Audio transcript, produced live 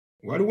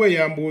Waliwo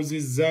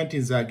yambuuzizza nti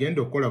nze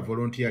agenda okukola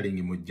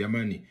volunteering mu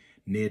Germany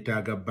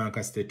neetaaga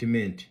bank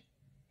statement.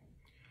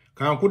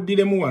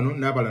 Kankuddiremu wano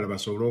n'abalala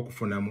basobole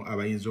okufunamu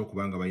abayinza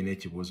okuba nga balina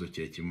ekibuuzo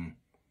kyekimu.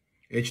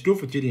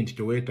 Ekituufu kiri nti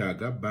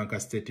teweetaaga bank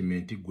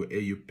statement gwe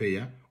EU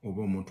payer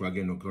oba omuntu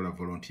agenda okukola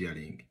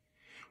volunteering.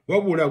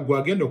 Wabula gwe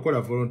agenda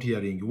okukola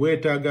volunteering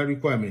weetaaga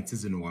requirements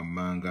zino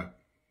wammanga.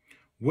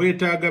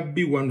 Weetaaga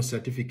B1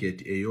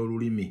 certificate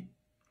ey'olulimi.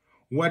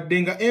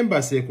 Wadde nga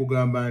embassy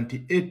ekugamba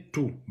nti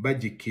ettu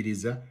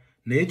bagikkiriza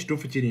naye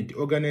ekituufu kiri nti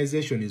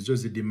organization zo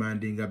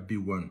zidemandinga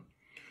B1.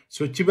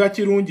 So kiba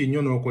kirungi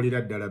nnyo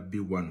n'okolera ddala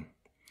B1.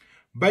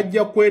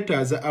 Bajja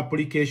kwetaaza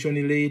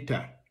application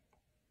letter.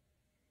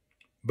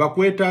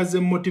 Bakwetaaze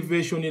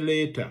motivation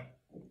letter.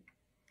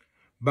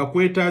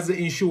 Bakwetaaze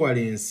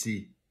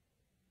insurance.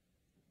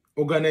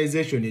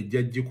 Organization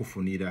ejja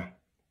gikufunira.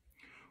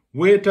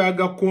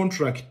 Weetaaga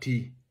contract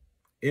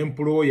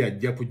employer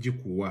ajja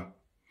kugikuwa.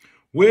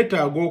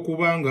 Weetaaga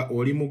okuba nga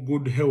oli mu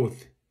good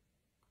health.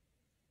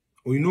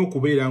 Olina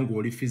okubeera nga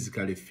oli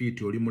physically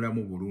fit, oli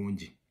mulamu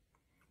bulungi.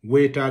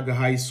 Weetaaga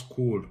high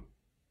school.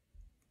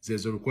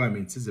 Zezo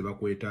requirements ze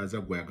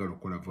bakwetaaza gwayagala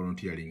okukola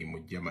volunteering mu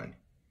Germany.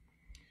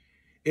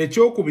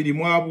 Ekyokubiri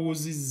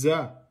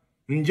mwabuuzizza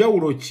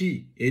njawulo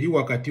ki eri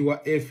wakati wa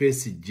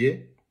FSJ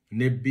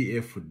ne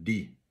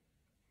BFD.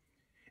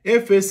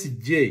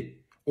 FSJ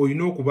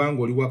olina okuba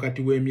nga oli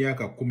wakati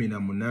w'emyaka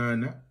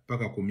 18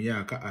 paka ku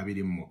myaka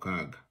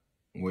 26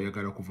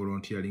 ng'oyagala ku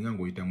volunteering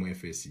ng'oyitamu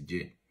FSJ.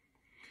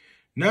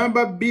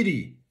 Namba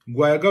 2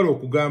 gwayagala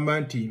okugamba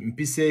nti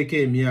mpiseeko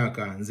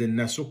emyaka nze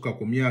nasukka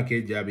ku myaka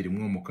egya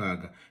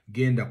 26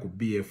 genda ku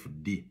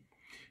BFD.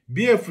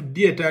 BFD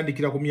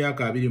etandikira ku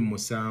myaka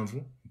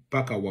 27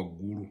 paka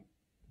waggulu.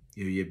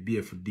 Eyo ye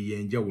BFD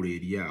y'enjawulo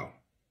eri awo.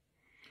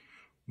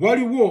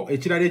 Waliwo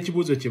ekirala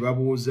ekibuuzo kye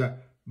babuuza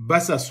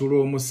basasula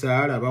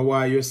omusaala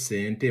bawaayo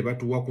ssente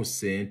batuwa ku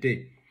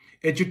ssente.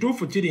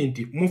 Ekituufu kiri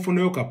nti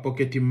mufuneyo ka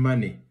pocket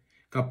money.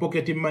 Ka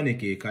pocket money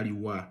ke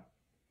kaliwa.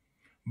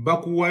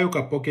 Bakuwaayo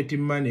ka pocket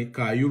money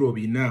ka euro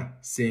 4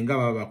 senga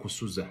baba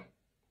bakusuza.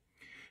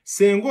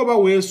 Senga oba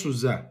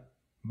weesuza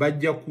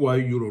bajja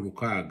kuwaayo euro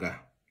 6.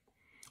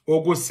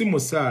 Ogwo si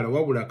musaala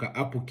wabula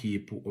ka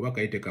upkeep oba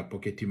kayite ka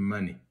pocket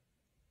money.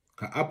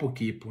 Ka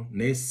upkeep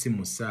naye si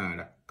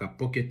musaala ka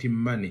pocket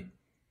money.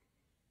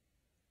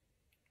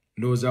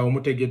 Ndowooza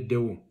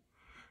omutegeddewo.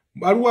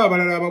 Waliwo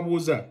abalala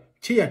ababuuza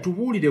kye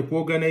yatubuulire ku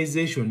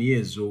organization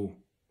ezo.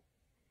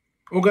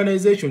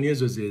 Organization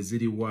ezo ze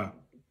ziriwa.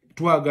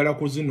 Twagala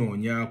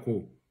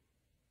kuzinoonyaako.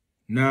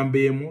 Namba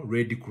 1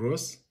 Red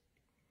Cross.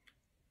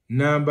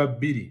 Namba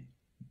 2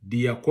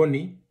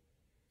 Diakoni.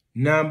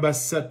 Namba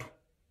 3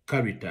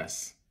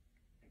 Caritas.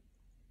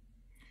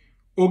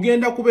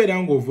 Ogenda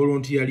kubeera nga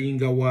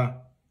volunteeringa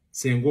wa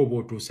senga oba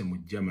otuuse mu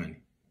Germany.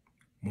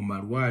 Mu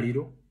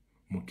malwaliro,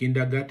 mu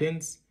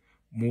kindergartens,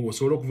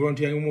 osobola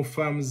okuvolunteeringa mu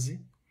farms,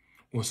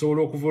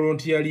 osobola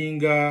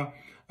okuvolunteeringa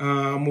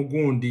mu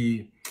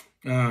gundi,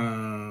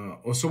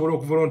 osobola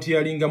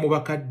okuvolunteeringa mu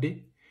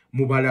bakadde,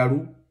 mu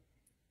balalu,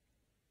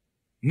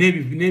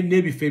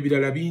 n'ebifo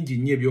ebirala bingi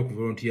nnyo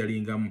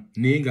ebyokuvolunteeringamu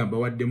naye nga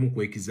mbawaddemu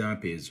ku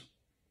example ezo.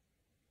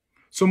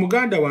 So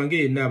muganda wange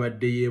yenna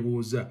abadde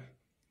yeebuuza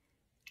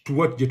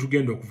tuwa gye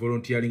tugenda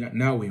okuvolunteeringa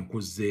naawe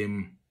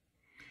nkuzzeemu.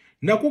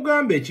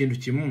 Nakugamba ekintu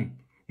kimu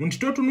nti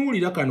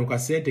totunuulira kano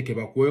kasente ke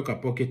bakuweyo ka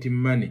pocket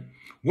money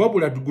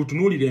wabula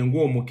gutunuulire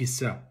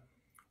ng'omukisa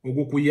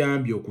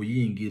ogukuyambye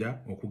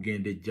okuyingira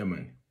okugenda e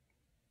Germany.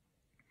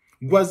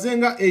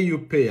 Gwazenga EU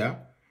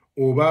payer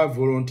oba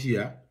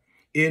volunteer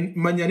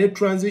manya ne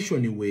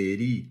transition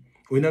weeri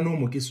olina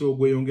n'omukisa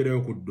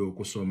ogweyongerayo kudda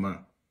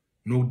okusoma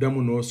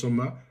n'oddamu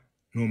n'osoma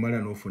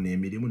n'omala n'ofuna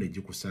emirimu ne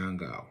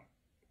gikusanga awo.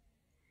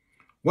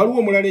 Waliwo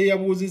omulala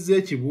eyabuuzizza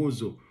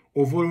ekibuuzo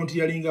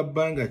ovolunteeringa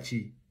bbanga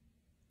ki?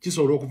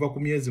 Kisobola okuva ku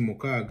myezi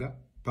 6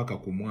 paka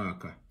ku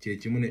mwaka. Kye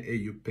kimu ne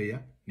EU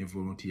payer ne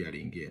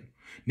volunteering eno.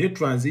 Ne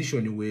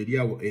transition weeri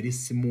awo eri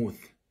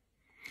smooth.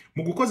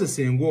 Mu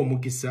kukozesenga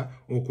omukisa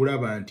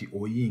okulaba nti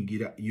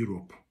oyingira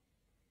Europe.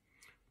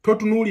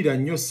 Totunuulira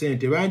nnyo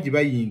ssente bangi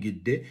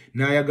bayingidde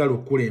n'ayagala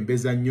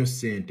okukulembeza nnyo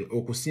ssente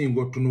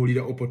okusinga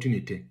otunuulira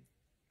opportunity.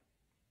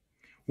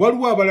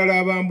 Waliwo abalala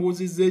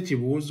abambuuzizza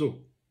ekibuuzo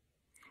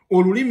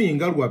olulimi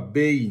nga lwa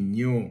bbeeyi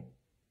nnyo.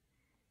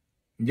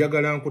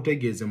 Njagala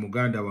nkutegeeze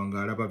muganda wange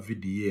alaba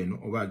vidiyo eno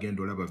oba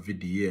agenda olaba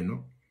vidiyo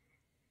eno.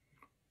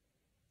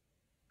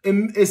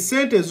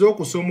 Essente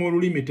ez'okusoma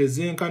olulimi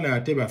tezenkana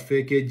ate ba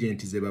fake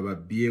agent ze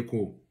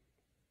bababbyeko.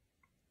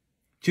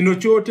 Kino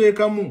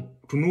kyoteekamu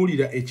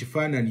tunuulira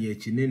ekifaananyi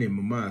ekinene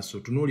mu maaso,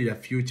 tunuulira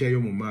future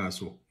yo mu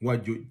maaso,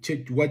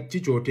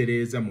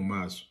 kikyotereeza mu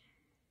maaso.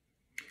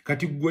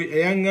 Kati gwe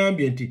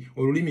eyaŋŋambye nti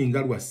olulimi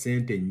nga lwa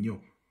ssente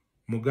nnyo,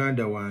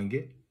 muganda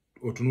wange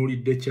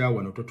otunuulidde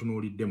kyawano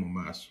totunuulidde mu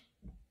maaso.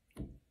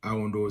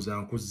 Awo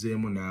ndowooza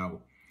nkuzzeemu naawe.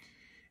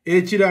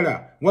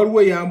 Ekirala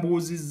waliwo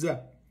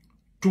yambuuzizza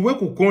tuwe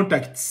ku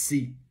contacts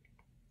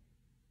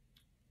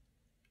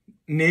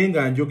naye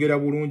nga njogera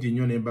bulungi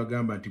nnyo ne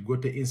mbagamba nti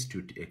Goethe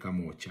Institute e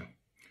Kamwokya.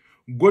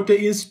 Goethe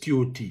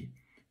Institute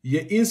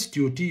ye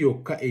institute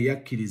yokka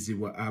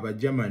eyakkirizibwa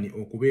Abagermany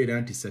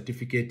okubeera nti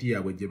certificate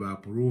yaabwe gye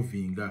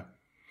baapuruvinga.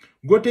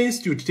 Goethe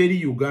Institute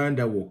teri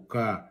Uganda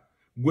wokka.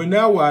 Gwe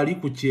naawe ali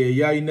ku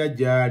kyeya alina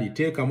gy'ali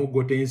teekamu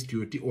Goethe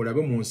Institute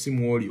olabe mu nsi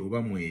mw'oli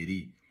oba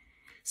mweri.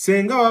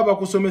 Senga baba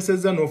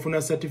bakusomesezza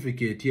n'ofuna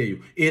certificate eyo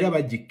era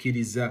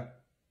bagikkiriza.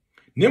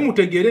 Ne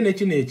mutegeere ne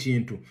kino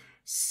ekintu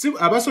si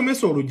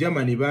abasomesa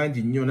Olugermany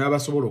bangi nnyo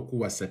n'abasobola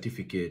okuwa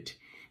certificate.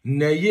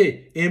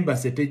 Naye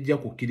embassy tejja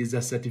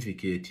kukkiriza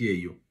certificate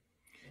eyo.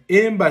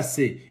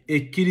 Embassy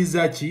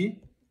ekkiriza ki?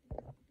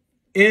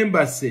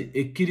 Embassy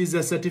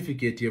ekkiriza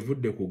certificate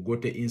evudde ku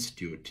Goethe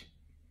Institute.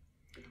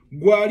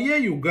 Gwali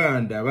e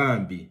Uganda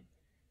bambi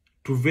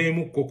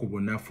tuveemukko ku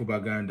bunafu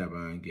baganda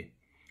bange.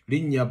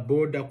 Linnya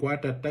boda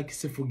kwata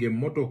taxi fuga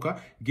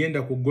emmotoka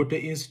genda ku Goethe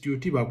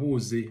Institute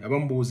babuuze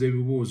abamubuuza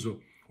ebibuuzo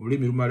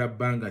olulimi lumala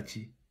bbanga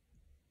ki?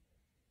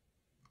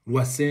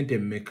 Lwa ssente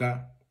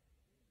mmeka?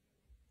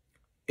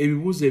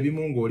 Ebibuuzo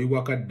ebimu ng'oli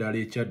waka ddala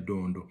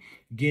ekyaddondo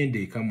genda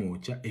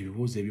ekamwokya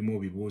ebibuuzo ebimu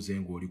obibuuze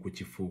ng'oli ku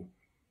kifu.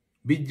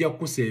 Bijja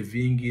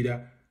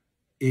kusevingira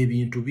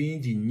ebintu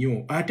bingi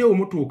nnyo ate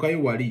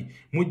omutuukayo wali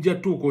mujja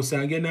tuuka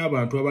osange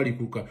n'abantu abali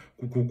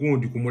ku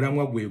gundi ku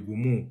mulamwa gwe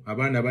gumu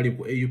abaana bali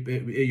ku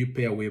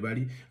AUPA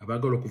weebali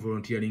abaagala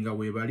okuvolontiyalinga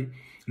weebali.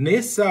 Naye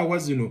essaawa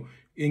zino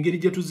engeri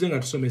gye tuzze nga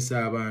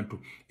tusomesa abantu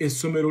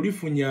essomero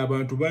lifunye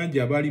abantu bangi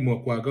abali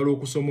mu kwagala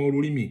okusoma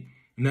olulimi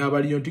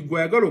n'abaliyo nti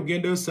gwayagala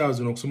okugendayo essaawa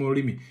zino okusoma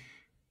olulimi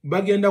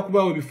bagenda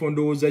kubaawo ebifo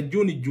ndowooza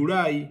June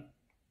July.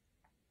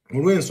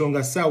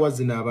 Olw'ensonga ssaawa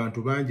zino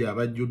abantu bangi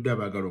abajjudde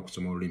abaagala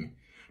okusoma olulimi.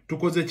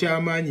 Tukoze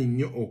kyamaanyi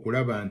nnyo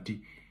okulaba nti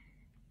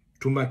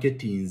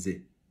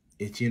tumaketinze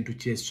ekintu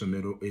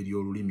ky'essomero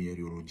ery'olulimi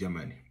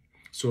ery'Olugermany.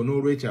 So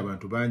n'olwekyo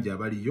abantu bangi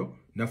abaliyo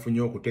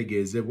nafunye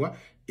okutegeezebwa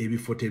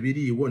ebifo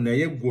tebiriiwo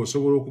naye gwe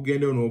osobola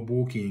okugendayo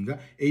n'obuukinga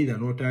either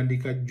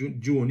n'otandika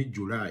June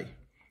July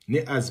ne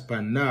as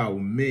per now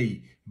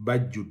May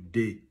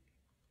bajjudde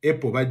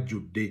April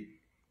bajjudde.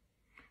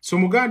 So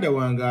muganda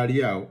wange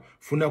ali awo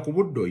funa ku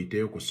budde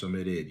oyiteyo ku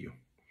ssomero eryo.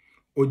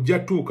 Ojja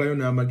tuukayo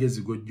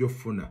n'amagezi g'ojja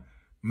ofuna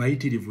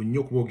mayitirivu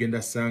nnyo kuba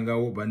ogenda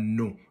ssangawo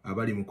banno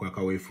abali mu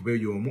kwakaweefube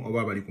y'omu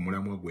oba abali ku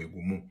mulamwa gwe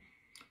gumu.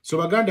 So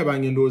baganda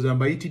bange ndowooza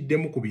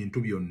mbayitiddemu ku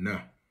bintu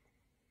byonna.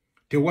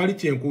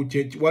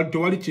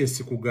 Tewali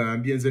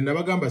kyesikugambye nze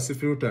nabagamba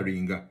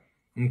sifilteringa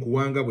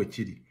nkuwanga bwe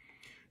kiri.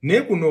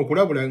 Naye kuno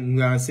okulabula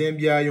nga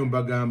nsembyayo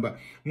mbagamba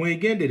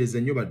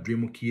mwegendereze nnyo ba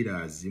dream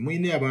killers.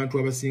 Muyine abantu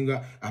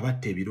abasinga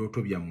abatta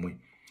ebirooto byammwe.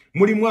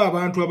 Mulimu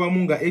abantu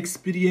abamu nga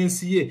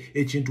experience ye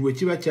ekintu we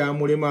kiba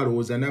kyamulema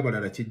alowooza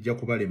n'abalala kijja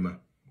kubalema.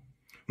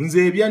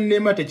 Nze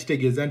ebyannema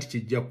tekitegeeza nti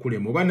kijja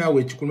kulema oba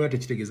naawe ekikunema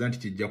tekitegeeza nti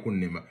kijja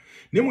kunnema.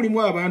 Ne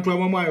mulimu abantu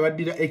abamu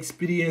abaddira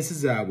experience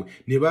zaabwe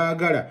ne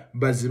baagala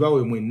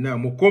bazibawe mwenna.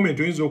 Mu comment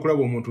oyinza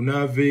okulaba omuntu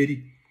n'ava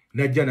eri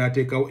n'ajja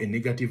n'ateekawo a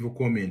negative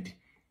comment.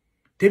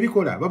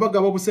 Tebikola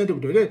babagaba obusente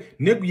butole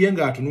neguye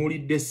nga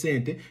atunuulidde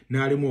ssente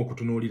n'alemu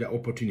okutunuulira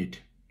opportunity.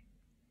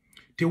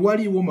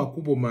 Tewaliiwo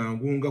makubo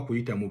mangu nga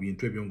kuyita mu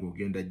bintu ebyo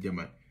ng'ogenda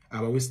Germany.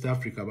 Aba West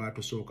Africa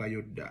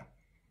baatusookayo dda.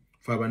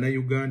 Ffe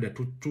Abannayuganda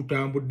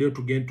tutambudde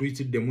tugenda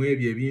tuyitiddemu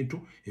ebyo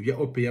ebintu ebya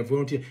OPA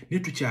volunteer ne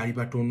tukyali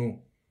batono.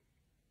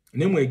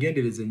 Ne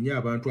mwegendereze nnyo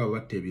abantu abo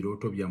batta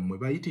ebirooto byammwe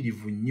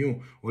bayitirivu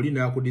nnyo oli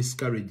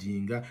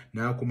n'akudiscouraginga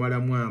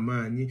n'akumalamu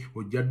amaanyi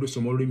ojja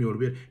ddusoma olulimi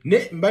olubeera. Ne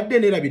mbadde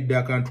neerabidde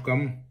akantu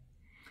kamu.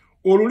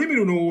 Olulimi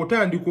luno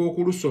otandika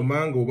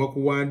okulusoma nga oba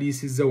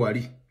kuwandiisizza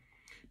wali.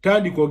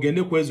 Tandika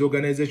ogende ku ezo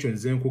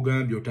organizations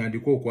zenkugambye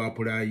otandika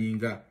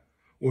okwapulayinga.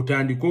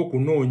 Otandika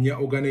okunoonya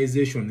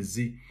organizations.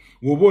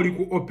 Woba oli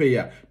ku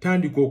OPEA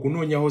tandika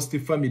okunoonya host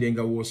family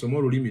nga woosoma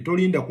olulimi.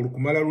 Tolinda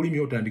kumala lulimi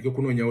otandike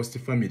kunoonya host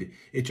family.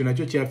 Ekyo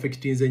nakyo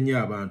kyaffectinze nnyo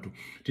abantu.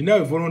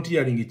 Tinaawe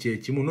volunteering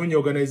kyekimu noonya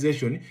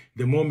organization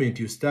the moment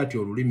you start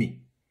olulimi.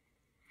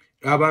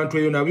 Abantu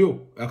eyo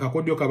nabyo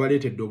akakodyo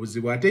kabaleetedde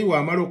obuzibu. Ate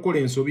wamala okukola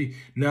ensobi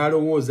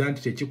n'alowooza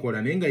nti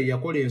tekikola naye nga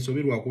yakola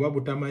ensobi lwakuba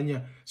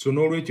butamanya. So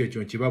n'olwekyo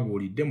ekyo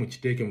nkibabuulidde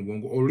mukiteeke mu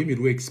bwongo olulimi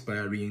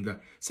lwe-expiringa.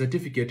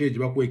 Certificate eyo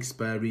giba ku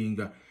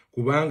expiringa.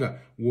 Kubanga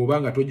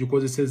wobanga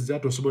togikozesezza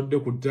tosobodde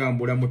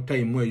kutambula mu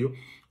time eyo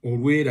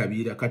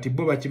olwerabira kati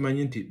bo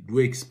bakimanyi nti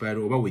lwe expire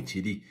oba we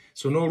kiri.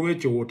 So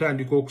n'olwekyo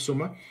wotandika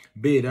okusoma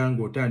beera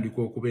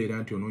ng'otandika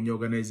okubeera nti onoonya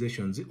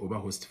organizations oba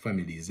host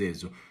families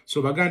ezo.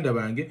 So baganda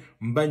bange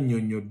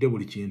mbannyonnyodde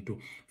buli kintu.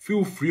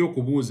 Feel free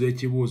okubuuza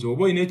ekibuuzo.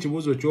 Oba olina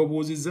ekibuuzo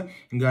ky'obuuzizza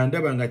nga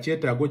ndaba nga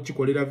kyetaaga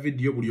okkikolera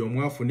video buli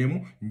omu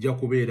afunemu nja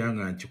kubeera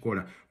nga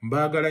nkikola.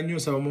 Mbaagala nnyo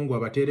nsaba Mungu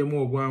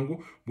abateeremu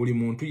obwangu buli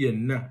muntu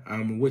yenna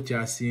amuwe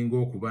ky'asinga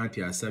okuba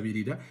nti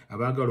asabirira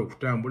abaagala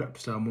okutambula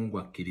tusaba Mungu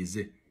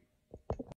akkirize.